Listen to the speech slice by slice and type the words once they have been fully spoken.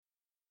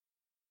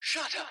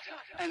Shut up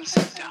and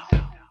sit down.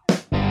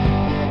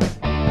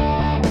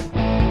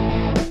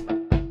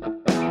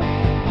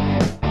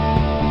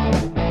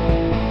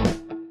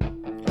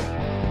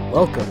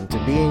 Welcome to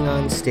Being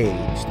on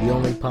Stage, the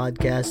only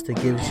podcast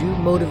that gives you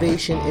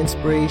motivation,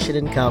 inspiration,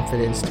 and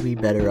confidence to be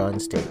better on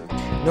stage.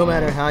 No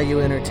matter how you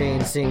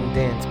entertain, sing,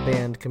 dance,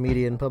 band,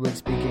 comedian, public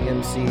speaking,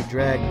 MC,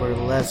 drag,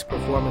 burlesque,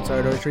 performance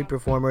art, or street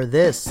performer,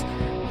 this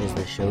is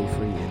the show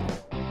for you.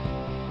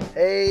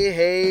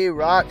 Hey,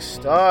 rock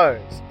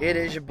stars. It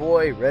is your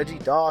boy, Reggie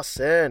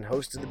Dawson,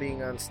 host of the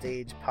Being on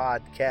Stage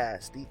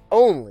podcast, the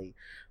only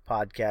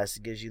podcast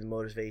that gives you the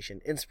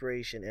motivation,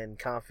 inspiration, and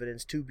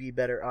confidence to be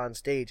better on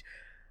stage.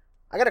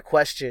 I got a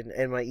question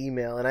in my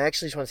email, and I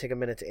actually just want to take a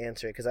minute to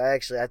answer it because I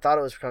thought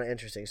it was kind of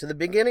interesting. So the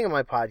beginning of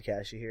my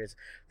podcast, you hear, is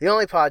the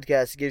only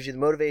podcast that gives you the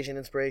motivation,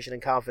 inspiration,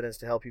 and confidence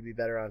to help you be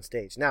better on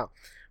stage. Now,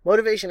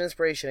 motivation,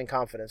 inspiration, and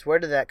confidence, where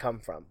did that come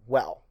from?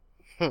 Well,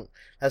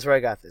 that's where I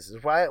got this.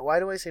 Why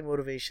do I say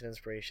motivation,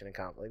 inspiration, and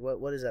confidence? Like,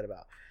 what is that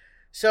about?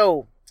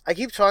 So I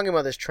keep talking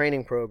about this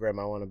training program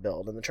I want to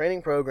build, and the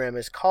training program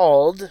is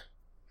called,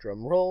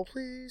 drum roll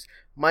please,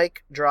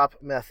 Mic Drop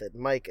Method.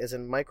 Mic as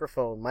in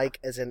microphone, mic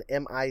as in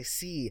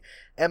M-I-C,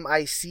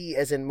 M-I-C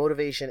as in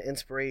motivation,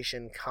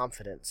 inspiration,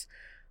 confidence.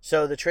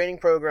 So the training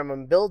program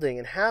I'm building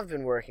and have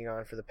been working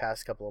on for the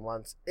past couple of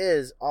months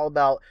is all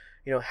about,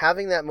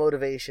 having that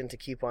motivation to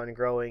keep on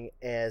growing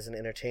as an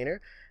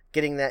entertainer,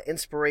 getting that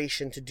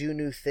inspiration to do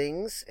new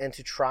things and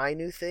to try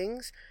new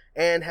things,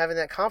 and having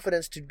that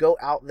confidence to go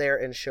out there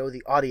and show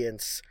the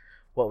audience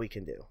what we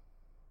can do.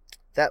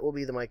 That will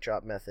be the Mic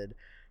Drop Method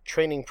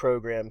training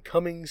program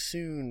coming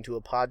soon to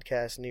a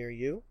podcast near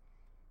you.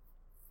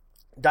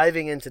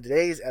 Diving into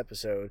today's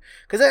episode,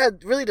 because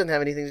that really doesn't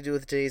have anything to do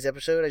with today's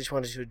episode. I just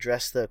wanted to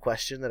address the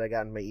question that I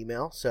got in my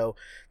email. So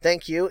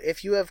thank you.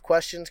 If you have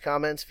questions,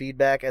 comments,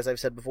 feedback, as I've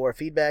said before,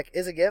 feedback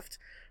is a gift.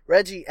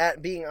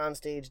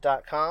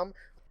 Reggie@beingonstage.com.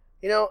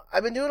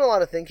 I've been doing a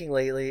lot of thinking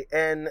lately,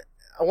 and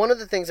one of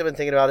the things I've been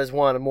thinking about is,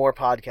 one, more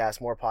podcasts.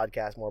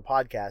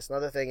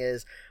 Another thing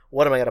is,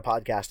 what am I going to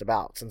podcast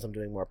about since I'm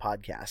doing more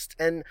podcasts?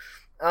 And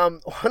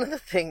one of the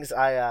things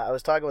I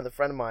was talking with a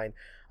friend of mine,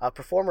 a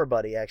performer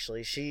buddy,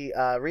 actually. She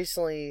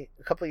recently,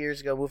 a couple of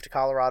years ago, moved to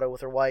Colorado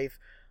with her wife.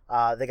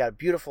 They got a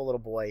beautiful little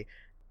boy.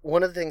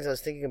 One of the things I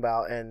was thinking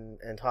about and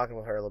talking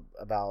with her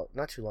about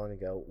not too long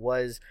ago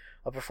was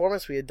a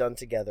performance we had done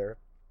together.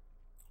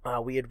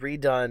 We had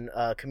redone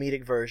a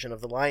comedic version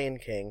of The Lion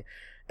King,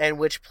 in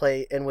which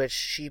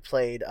she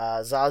played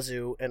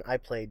Zazu and I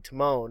played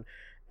Timon.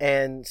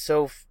 And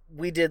so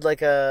we did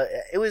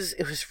it was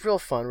real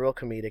fun, real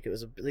comedic. It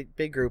was a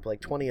big group,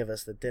 like 20 of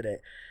us that did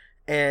it.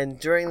 And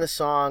during the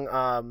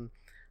song,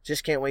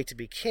 Just Can't Wait to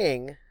Be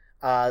King,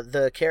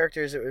 the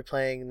characters that were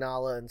playing,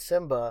 Nala and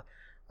Simba,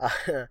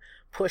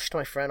 pushed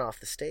my friend off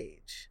the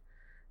stage.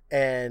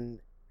 And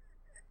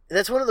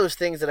that's one of those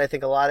things that I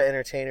think a lot of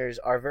entertainers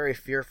are very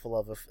fearful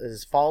of,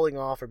 is falling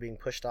off or being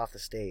pushed off the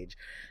stage.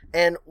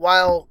 And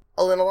while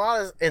in a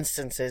lot of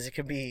instances it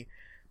can be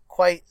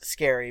quite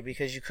scary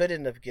because you could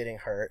end up getting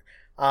hurt,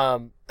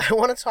 I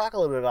want to talk a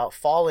little bit about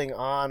falling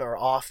on or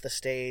off the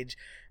stage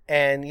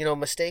and,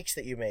 mistakes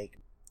that you make.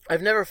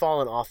 I've never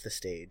fallen off the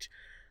stage.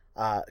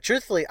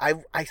 Truthfully,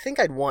 I think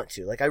I'd want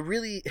to. I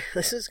really,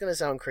 this is going to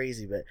sound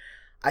crazy, but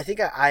I think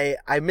I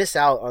miss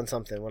out on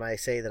something when I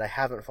say that I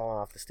haven't fallen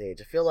off the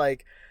stage. I feel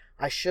like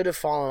I should have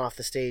fallen off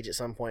the stage at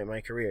some point in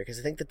my career because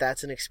I think that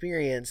that's an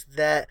experience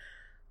that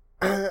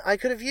I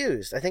could have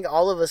used. I think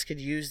all of us could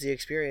use the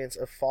experience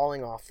of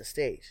falling off the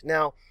stage.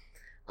 Now,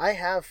 I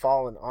have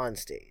fallen on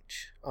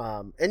stage.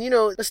 And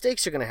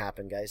mistakes are going to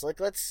happen, guys.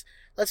 Let's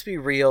be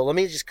real. Let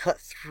me just cut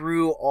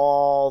through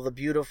all the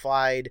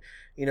beautified,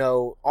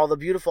 all the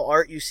beautiful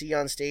art you see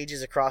on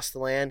stages across the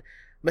land.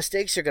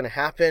 Mistakes are going to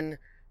happen.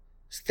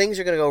 Things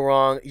are going to go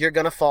wrong. You're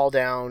going to fall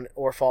down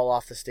or fall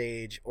off the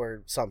stage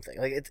or something.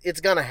 It's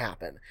going to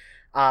happen.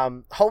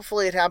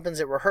 Hopefully it happens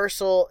at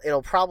rehearsal.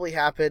 It'll probably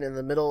happen in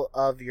the middle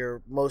of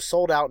your most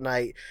sold out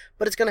night,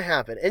 but it's going to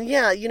happen. And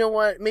yeah, you know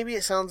what? Maybe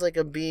it sounds like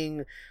I'm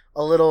being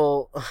a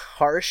little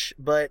harsh,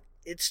 but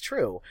it's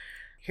true.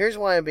 Here's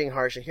why I'm being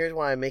harsh, and here's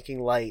why I'm making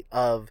light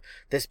of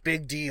this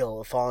big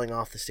deal of falling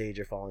off the stage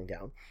or falling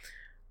down.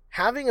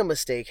 Having a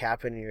mistake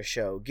happen in your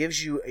show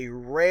gives you a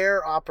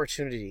rare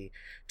opportunity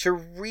to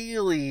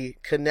really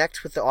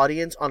connect with the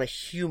audience on a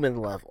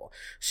human level.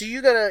 So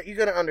you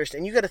gotta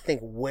understand, you gotta think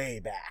way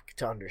back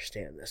to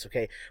understand this,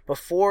 okay?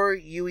 Before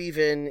you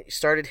even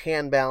started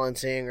hand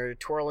balancing or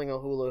twirling a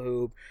hula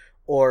hoop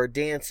or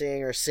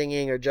dancing or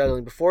singing or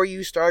juggling, before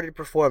you started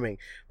performing,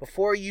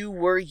 before you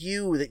were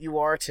you that you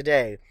are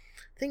today,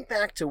 think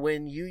back to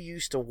when you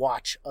used to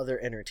watch other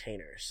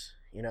entertainers.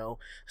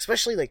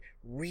 Especially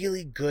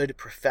really good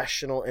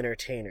professional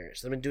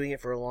entertainers that have been doing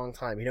it for a long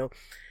time.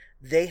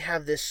 They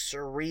have this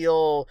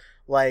surreal,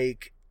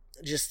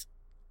 just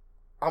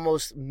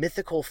almost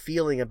mythical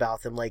feeling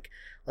about them, like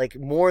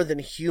more than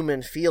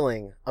human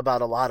feeling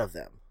about a lot of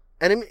them.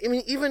 And I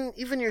mean,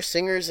 even your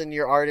singers and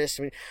your artists,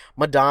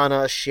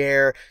 Madonna,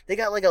 Cher, they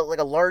got like a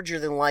larger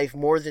than life,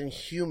 more than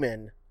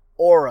human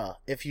aura,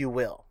 if you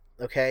will.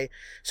 Okay?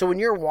 So when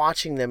you're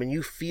watching them and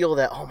you feel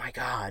that, oh my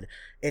God,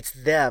 it's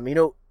them,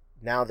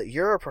 now that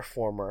you're a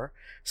performer,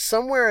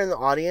 somewhere in the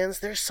audience,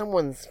 there's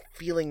someone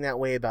feeling that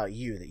way about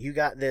you, that you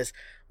got this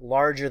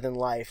larger than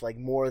life, like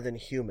more than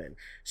human.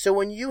 So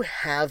when you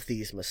have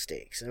these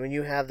mistakes and when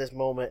you have this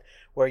moment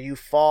where you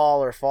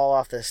fall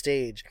off the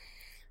stage,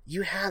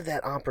 you have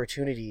that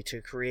opportunity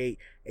to create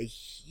a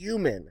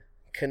human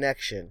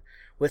connection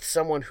with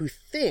someone who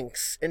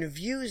thinks and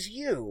views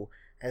you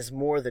as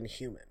more than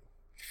human.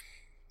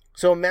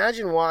 So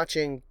imagine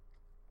watching.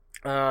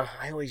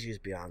 I always use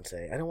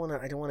Beyonce. I don't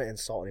want to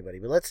insult anybody,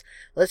 but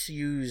let's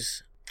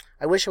use.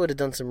 I wish I would have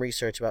done some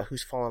research about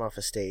who's fallen off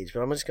a stage,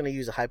 but I'm just going to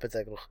use a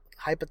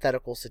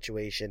hypothetical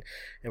situation,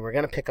 and we're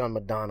going to pick on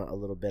Madonna a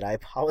little bit. I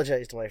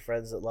apologize to my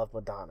friends that love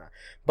Madonna,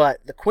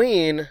 but the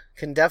Queen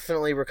can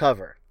definitely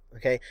recover.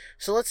 Okay,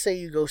 so let's say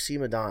you go see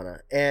Madonna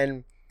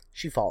and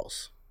she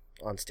falls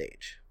on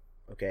stage.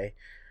 Okay,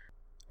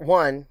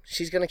 one,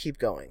 she's going to keep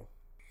going,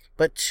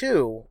 but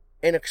two,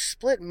 in a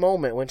split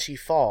moment when she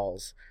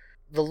falls,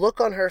 the look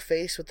on her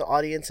face with the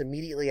audience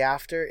immediately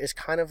after is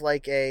kind of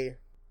like it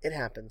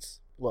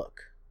happens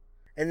look.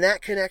 And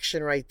that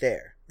connection right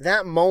there,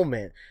 that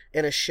moment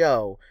in a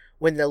show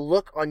when the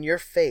look on your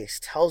face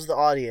tells the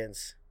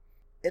audience,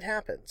 it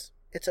happens,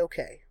 it's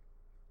okay,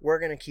 we're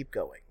going to keep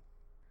going.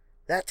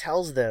 That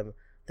tells them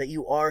that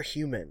you are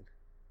human.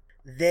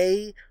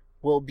 They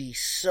will be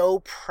so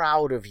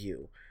proud of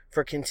you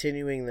for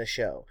continuing the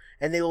show.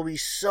 And they will be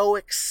so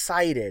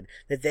excited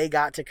that they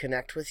got to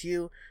connect with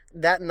you.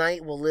 That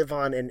night will live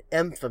on in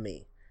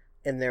infamy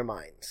in their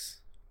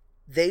minds.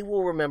 They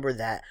will remember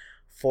that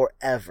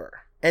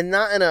forever. And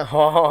not in a,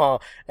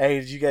 hey,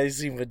 did you guys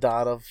see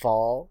Madonna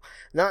fall?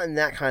 Not in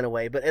that kind of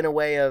way, but in a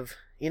way of,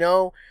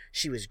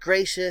 she was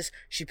gracious.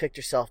 She picked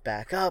herself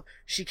back up.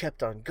 She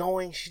kept on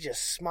going. She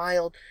just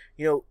smiled.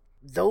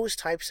 Those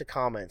types of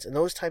comments and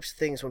those types of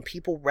things, when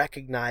people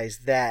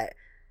recognize that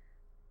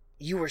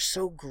you were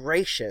so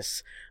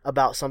gracious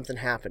about something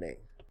happening,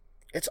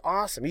 it's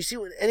awesome. You see,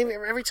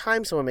 every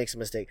time someone makes a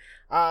mistake,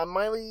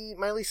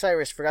 Miley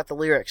Cyrus forgot the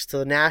lyrics to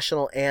the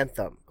national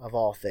anthem of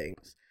all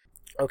things.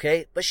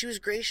 Okay, but she was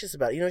gracious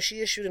about it. She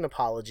issued an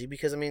apology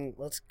because,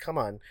 come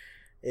on,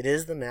 it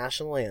is the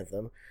national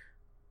anthem.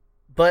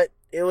 But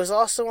it was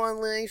also on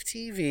live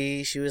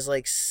TV. She was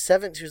like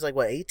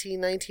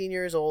 18, 19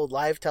 years old,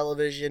 live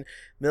television,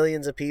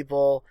 millions of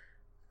people,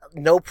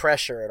 no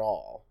pressure at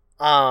all.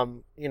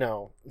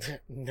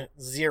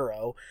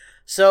 Zero.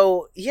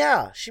 So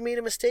yeah, she made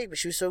a mistake, but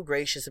she was so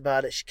gracious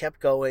about it. She kept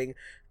going,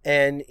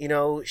 and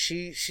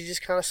she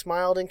just kind of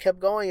smiled and kept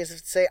going, as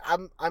if to say,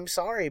 I'm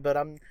sorry, but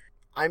I'm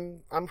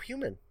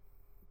human.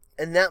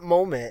 And that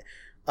moment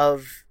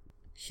of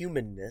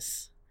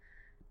humanness,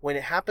 when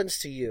it happens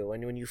to you,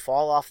 and when you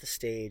fall off the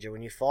stage, or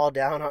when you fall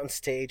down on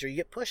stage, or you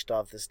get pushed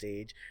off the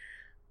stage,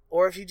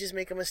 or if you just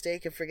make a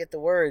mistake and forget the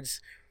words,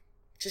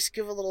 just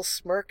give a little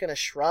smirk and a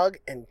shrug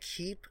and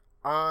keep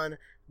on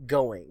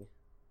going.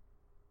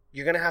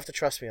 You're going to have to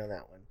trust me on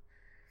that one.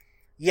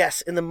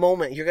 Yes, in the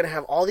moment, you're going to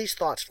have all these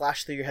thoughts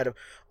flash through your head of,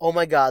 oh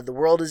my God, the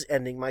world is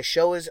ending. My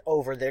show is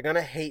over. They're going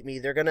to hate me.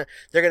 They're going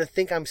to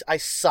think I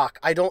suck.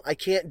 I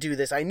can't do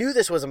this. I knew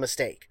this was a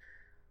mistake.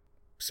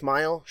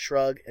 Smile,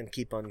 shrug, and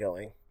keep on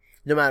going.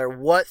 No matter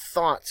what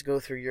thoughts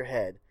go through your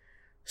head,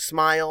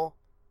 smile,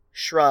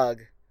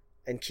 shrug,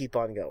 and keep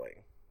on going.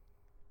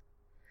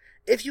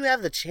 If you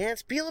have the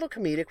chance, be a little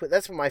comedic.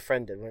 That's what my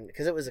friend did,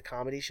 because it was a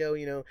comedy show.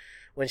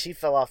 When she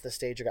fell off the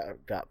stage, or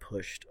got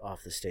pushed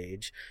off the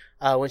stage.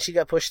 When she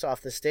got pushed off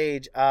the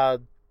stage,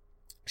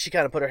 she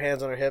kind of put her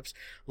hands on her hips,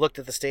 looked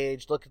at the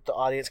stage, looked at the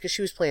audience, because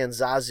she was playing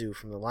Zazu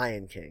from The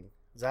Lion King.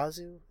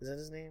 Zazu? Is that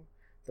his name?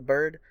 The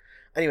bird?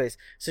 Anyways,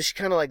 so she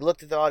kind of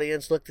looked at the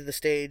audience, looked at the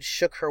stage,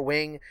 shook her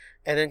wing,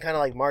 and then kind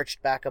of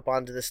marched back up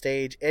onto the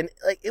stage. And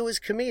it was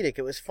comedic.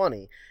 It was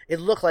funny. It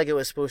looked like it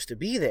was supposed to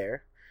be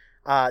there.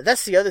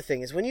 That's the other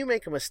thing, is when you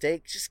make a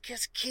mistake, just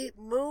keep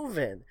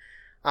moving.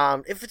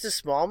 If it's a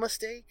small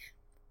mistake,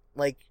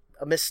 like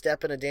a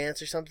misstep in a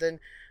dance or something,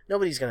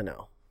 nobody's going to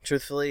know.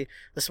 Truthfully,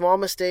 the small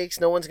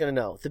mistakes, no one's going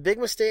to know. The big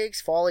mistakes,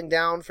 falling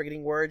down,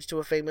 forgetting words to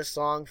a famous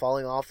song,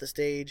 falling off the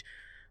stage.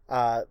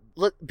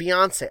 Look,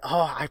 Beyonce.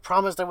 Oh, I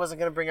promised I wasn't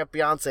going to bring up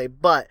Beyonce,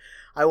 but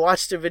I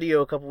watched a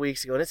video a couple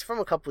weeks ago, and it's from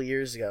a couple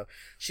years ago.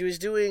 She was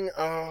doing,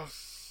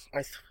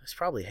 it's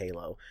probably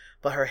Halo,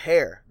 but her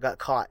hair got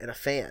caught in a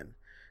fan.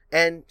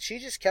 And she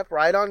just kept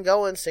right on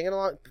going, singing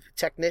along.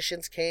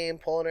 Technicians came,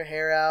 pulling her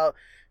hair out.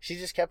 She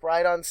just kept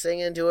right on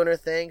singing, doing her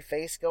thing,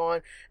 face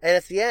going. And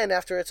at the end,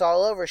 after it's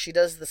all over, she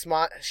does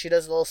a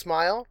little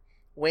smile,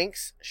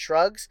 winks,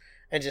 shrugs,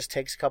 and just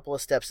takes a couple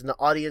of steps. And the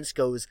audience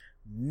goes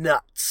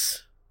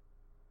nuts.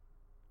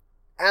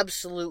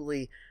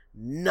 Absolutely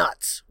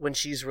nuts when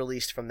she's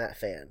released from that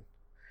fan.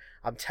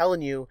 I'm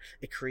telling you,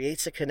 it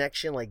creates a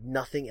connection like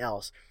nothing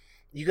else.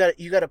 You got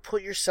to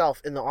put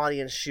yourself in the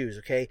audience shoes,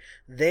 okay?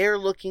 They're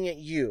looking at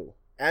you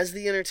as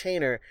the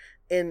entertainer,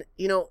 and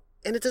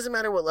and it doesn't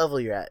matter what level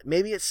you're at.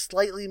 Maybe it's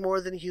slightly more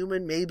than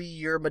human, maybe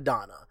you're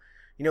Madonna.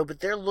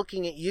 But they're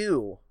looking at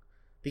you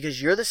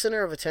because you're the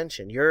center of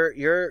attention. You're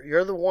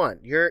the one.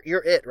 You're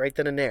it right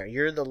then and there.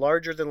 You're the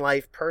larger than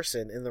life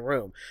person in the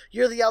room.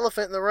 You're the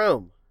elephant in the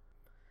room.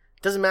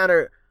 It doesn't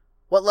matter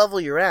what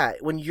level you're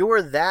at. When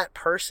you're that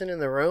person in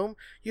the room,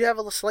 you have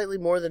a slightly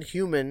more than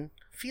human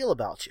feel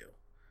about you.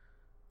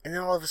 And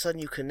then all of a sudden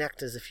you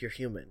connect as if you're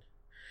human.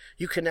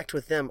 You connect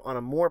with them on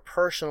a more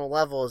personal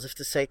level, as if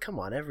to say, come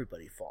on,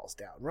 everybody falls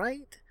down,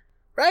 right?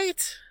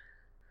 Right?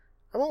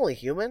 I'm only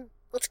human.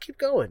 Let's keep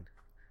going.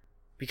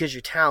 Because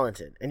you're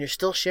talented, and you're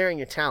still sharing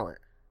your talent.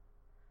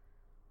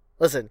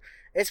 Listen,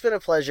 it's been a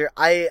pleasure.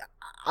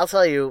 I'll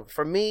tell you,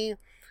 for me,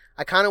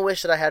 I kind of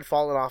wish that I had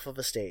fallen off of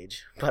a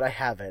stage, but I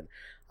haven't.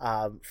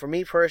 For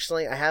me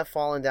personally, I have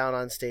fallen down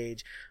on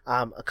stage.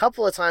 A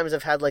couple of times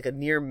I've had like a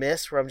near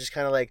miss where I'm just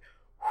kind of like,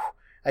 whew,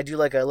 I do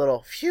like a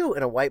little phew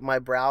and a wipe my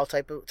brow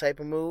type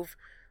of move.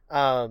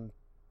 Because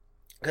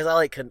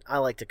I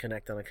like to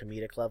connect on a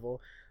comedic level.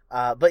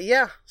 But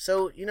yeah,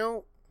 so,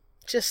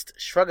 just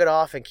shrug it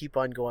off and keep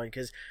on going,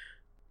 because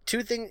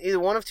either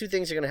one of two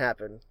things are going to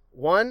happen.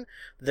 One,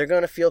 they're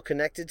going to feel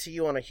connected to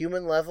you on a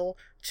human level.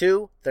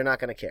 Two, they're not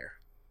going to care.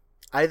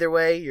 Either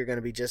way, you're going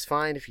to be just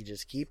fine if you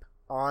just keep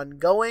on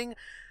going.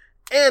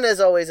 And as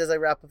always, as I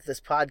wrap up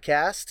this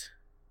podcast,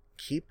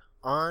 keep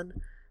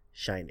on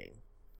shining.